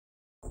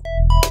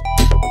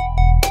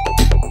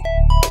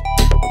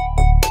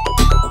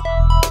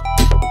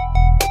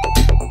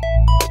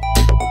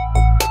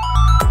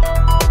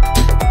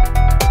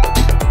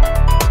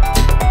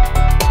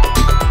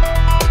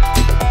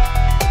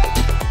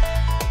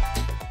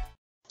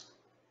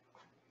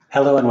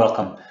Hello and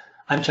welcome.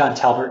 I'm John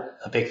Talbert,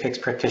 a BigFix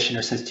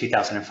practitioner since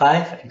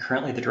 2005 and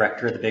currently the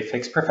director of the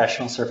BigFix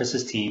professional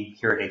services team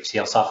here at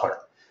HCL Software.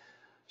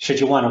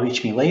 Should you want to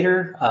reach me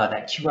later,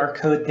 that QR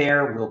code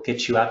there will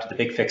get you out to the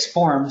BigFix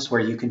forums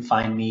where you can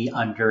find me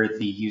under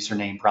the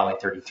username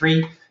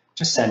Brawley33.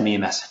 Just send me a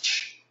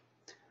message.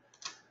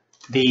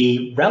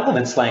 The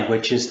Relevance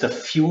language is the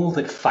fuel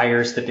that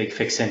fires the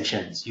BigFix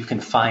engines. You can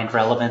find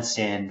relevance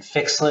in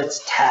Fixlets,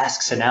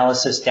 tasks,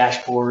 analysis,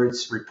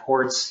 dashboards,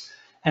 reports,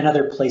 and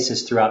other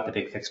places throughout the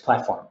BigFix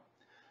platform.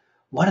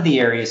 One of the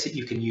areas that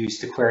you can use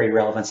to query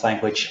relevance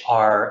language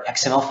are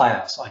XML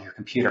files on your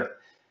computer.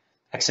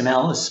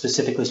 XML is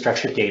specifically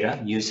structured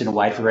data used in a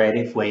wide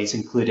variety of ways,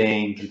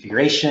 including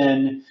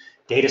configuration,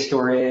 data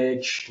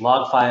storage,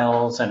 log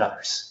files, and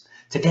others.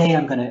 Today,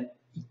 I'm going to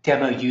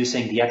demo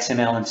using the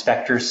XML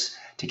inspectors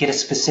to get a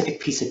specific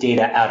piece of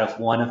data out of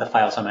one of the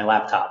files on my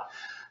laptop.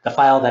 The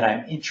file that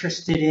I'm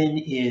interested in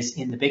is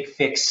in the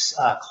BigFix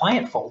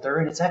client folder,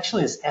 and it's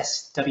actually this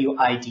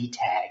SWID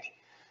tag.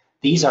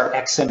 These are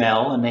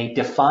XML, and they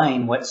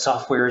define what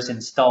software is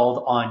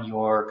installed on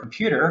your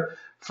computer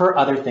for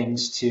other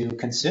things to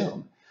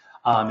consume.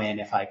 And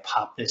if I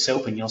pop this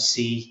open, you'll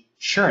see,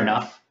 sure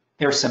enough,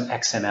 there's some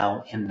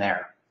XML in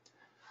there.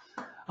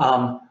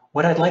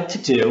 What I'd like to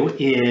do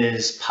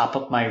is pop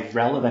up my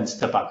relevance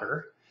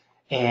debugger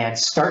and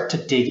start to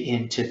dig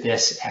into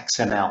this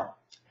XML.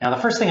 Now, the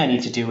first thing I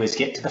need to do is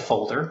get to the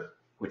folder,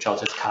 which I'll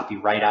just copy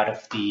right out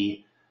of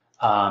the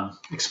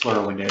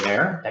Explorer window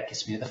there. That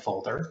gets me to the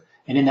folder.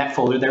 And in that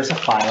folder, there's a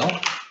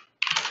file.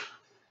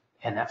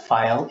 And that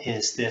file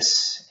is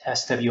this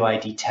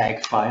SWID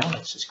tag file.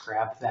 Let's just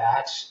grab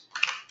that.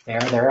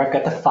 There, I've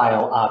got the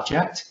file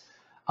object.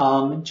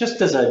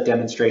 Just as a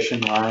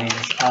demonstration,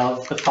 lines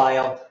of the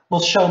file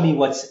will show me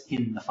what's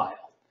in the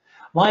file.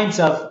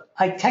 Lines of,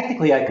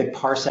 technically I could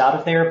parse out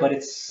of there, but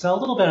it's a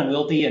little bit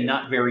unwieldy and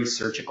not very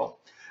surgical.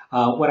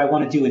 What I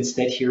want to do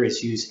instead here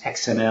is use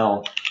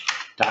XML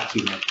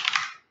document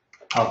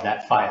of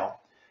that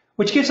file,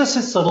 which gives us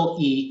this little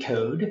E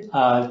code.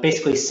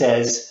 Basically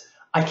says,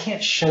 I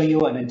can't show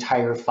you an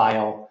entire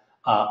file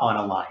on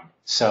a line.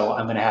 So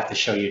I'm going to have to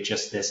show you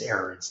just this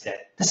error instead.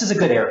 This is a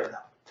good error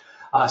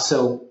though.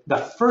 So the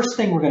first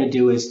thing we're going to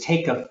do is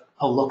take a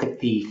look at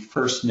the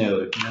first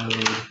node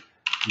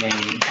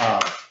name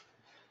of.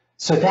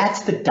 So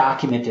that's the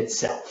document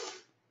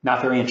itself.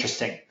 Not very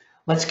interesting.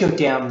 Let's go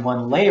down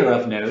one layer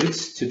of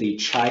nodes to the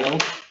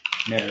child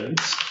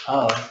nodes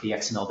of the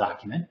XML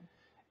document.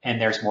 And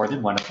there's more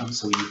than one of them,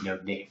 so we need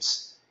node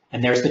names.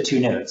 And there's the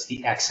two nodes,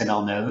 the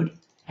XML node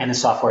and the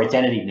software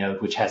identity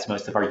node, which has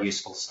most of our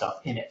useful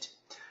stuff in it.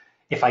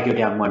 If I go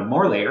down one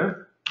more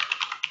layer,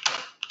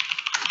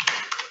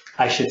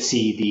 I should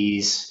see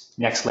these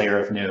next layer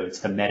of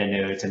nodes, the meta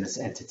nodes and this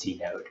entity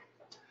node.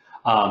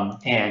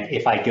 And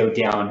if I go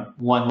down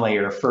one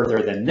layer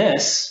further than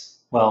this,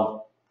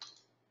 well,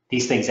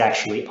 these things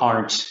actually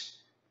aren't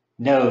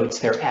nodes,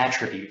 they're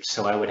attributes.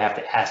 So I would have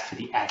to ask for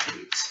the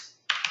attributes.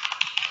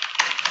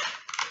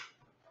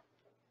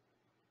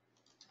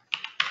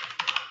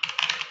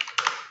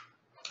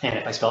 And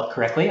if I spell it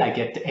correctly, I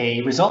get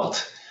a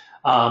result.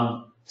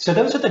 So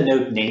those are the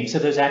node names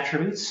of those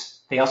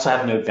attributes. They also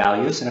have node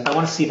values. And if I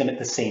want to see them at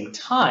the same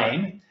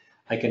time,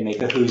 I can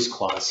make a whose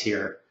clause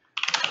here.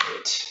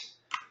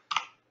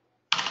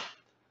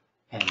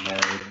 And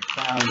node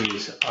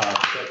values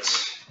of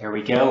it. There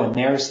we go. And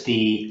there's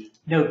the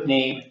node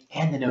name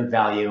and the node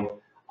value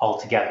all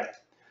together.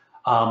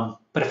 But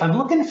if I'm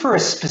looking for a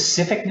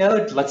specific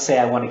node, let's say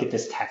I want to get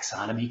this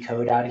taxonomy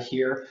code out of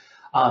here,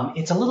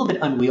 it's a little bit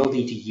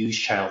unwieldy to use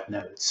child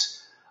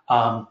nodes.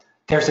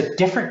 There's a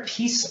different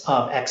piece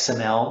of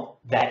XML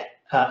that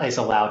is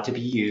allowed to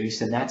be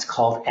used, and that's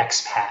called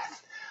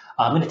XPath.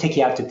 I'm going to take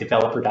you out to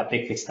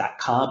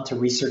developer.bigfix.com to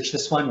research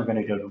this one. We're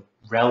going to go to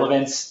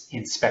Relevance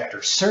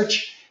Inspector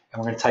Search, and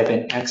we're going to type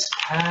in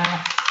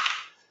XPath.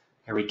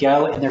 There we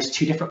go. And there's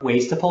two different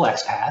ways to pull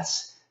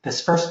XPaths.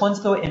 This first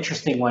one's the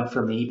interesting one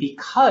for me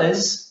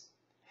because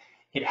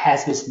it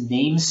has this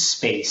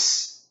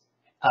namespace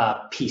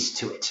piece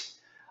to it.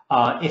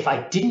 If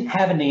I didn't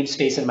have a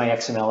namespace in my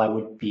XML, I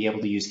would be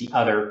able to use the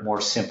other, more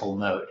simple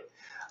mode.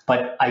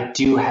 But I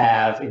do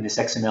have, in this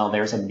XML,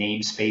 there's a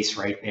namespace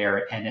right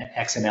there and an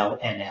XML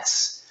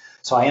NS.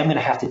 So I am going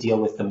to have to deal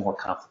with the more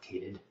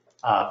complicated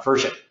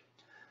version.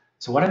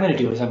 So what I'm going to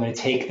do is I'm going to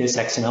take this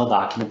XML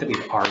document that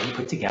we've already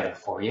put together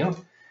for you.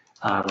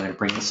 We're going to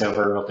bring this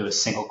over. We'll do a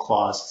single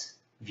clause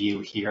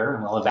view here,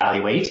 and we'll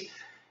evaluate.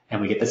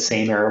 And we get the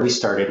same error we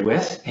started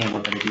with. And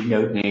we're going to do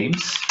node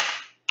names.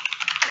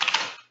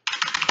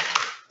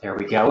 There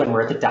we go, and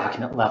we're at the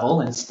document level.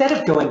 Instead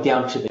of going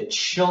down to the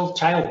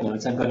child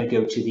nodes, I'm going to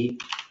go to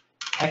the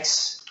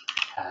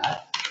XPath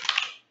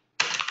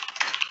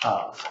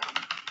of.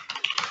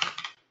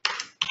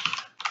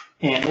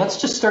 And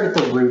let's just start at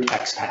the root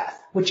XPath,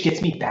 which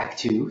gets me back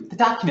to the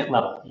document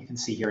level. You can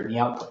see here in the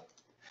output.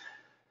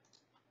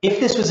 If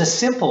this was a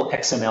simple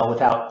XML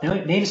without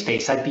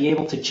namespace, I'd be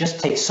able to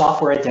just take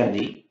software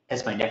identity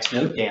as my next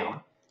node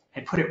down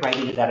and put it right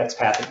into that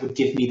XPath. It would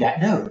give me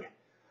that node.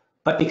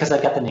 but because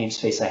I've got the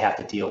namespace, I have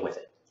to deal with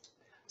it.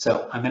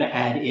 So I'm going to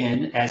add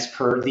in, as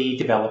per the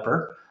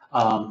developer,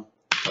 double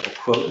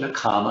quote and a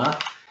comma,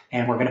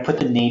 and we're going to put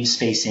the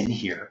namespace in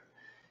here.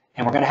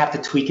 And we're going to have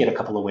to tweak it a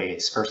couple of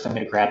ways. First, I'm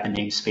going to grab the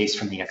namespace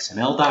from the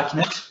XML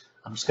document.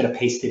 I'm just going to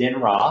paste it in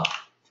raw.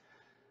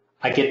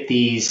 I get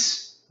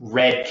these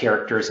red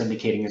characters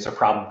indicating there's a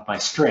problem with my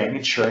string,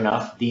 and sure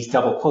enough, these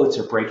double quotes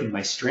are breaking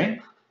my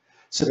string.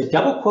 So the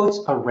double quotes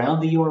around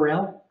the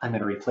URL, I'm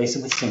going to replace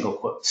them with single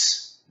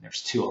quotes.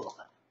 There's 2 of them.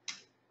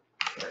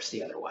 There's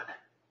the other one.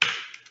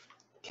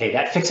 Okay,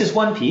 that fixes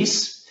one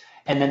piece.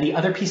 And then the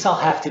other piece I'll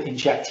have to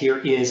inject here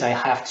is I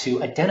have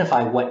to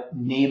identify what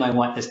name I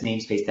want this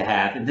namespace to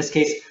have. In this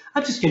case,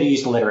 I'm just going to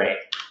use the letter A.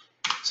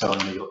 So I'm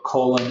going to do a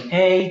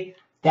 :A.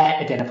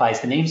 That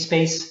identifies the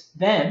namespace.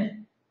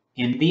 Then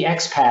in the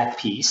XPath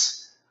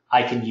piece,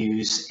 I can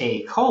use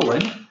a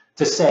colon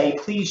to say,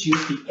 please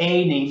use the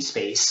A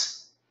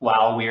namespace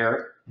while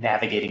we're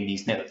navigating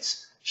these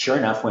nodes. Sure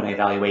enough, when I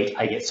evaluate,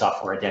 I get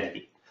software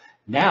identity.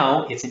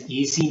 Now it's an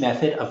easy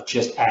method of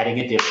just adding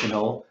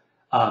additional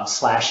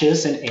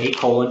slashes and a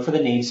colon for the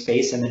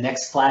namespace, and the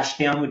next slash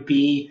down would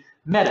be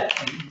meta,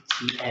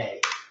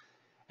 M-E-T-A.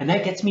 And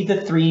that gets me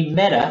the 3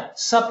 meta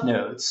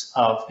subnodes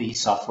of the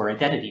software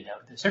identity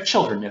node. Those are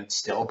children nodes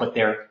still, but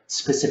they're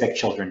specific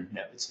children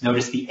nodes.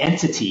 Notice the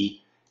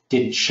entity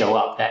didn't show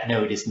up. That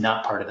node is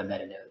not part of the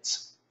meta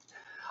nodes.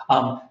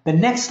 The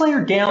next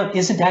layer down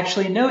isn't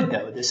actually a node,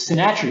 though. This is an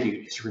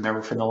attribute, as you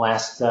remember from the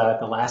last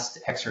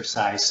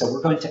exercise. So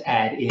we're going to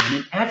add in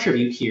an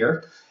attribute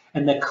here.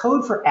 And the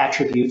code for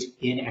attribute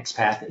in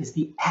XPath is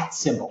the @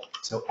 symbol.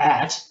 So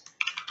at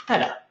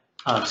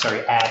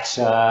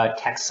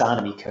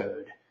taxonomy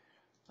code.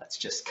 Let's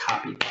just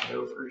copy that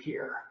over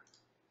here.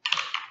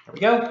 There we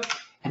go.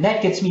 And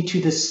that gets me to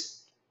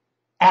this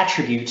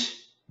attribute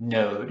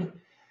node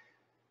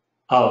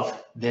of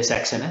this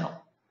XML.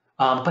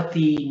 But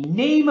the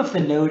name of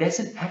the node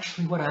isn't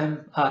actually what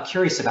I'm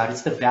curious about.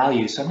 It's the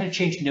value. So I'm going to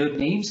change node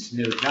names to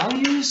node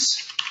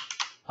values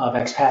of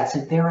XPaths.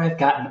 And there I've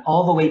gotten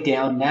all the way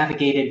down,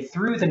 navigated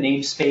through the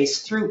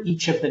namespace, through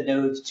each of the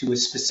nodes to a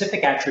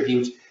specific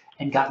attribute,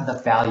 and gotten the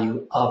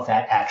value of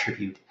that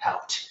attribute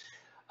out.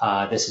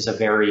 This is a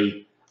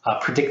very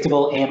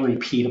predictable and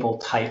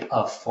repeatable type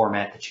of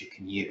format that you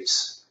can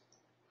use.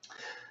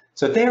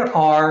 So there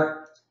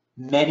are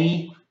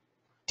many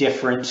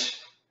different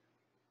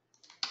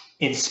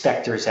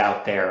inspectors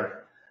out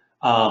there.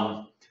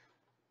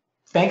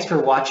 Thanks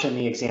for watching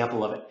the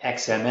example of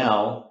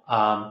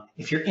XML.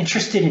 If you're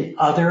interested in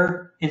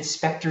other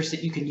inspectors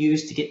that you can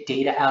use to get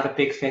data out of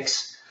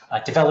BigFix,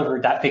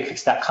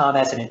 developer.bigfix.com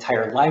has an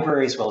entire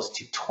library as well as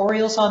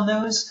tutorials on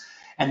those.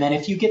 And then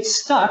if you get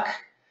stuck,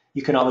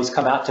 you can always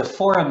come out to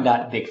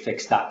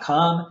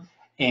forum.bigfix.com,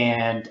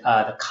 and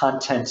the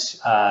content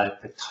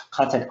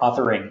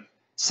authoring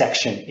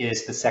section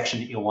is the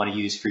section that you'll want to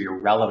use for your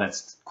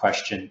relevance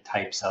question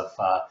types of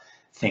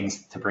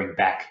things to bring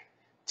back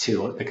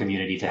to the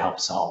community to help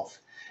solve.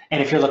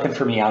 And if you're looking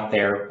for me out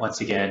there,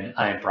 once again,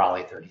 I'm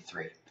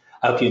Brawley33.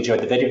 I hope you enjoyed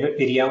the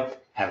video.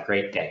 Have a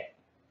great day.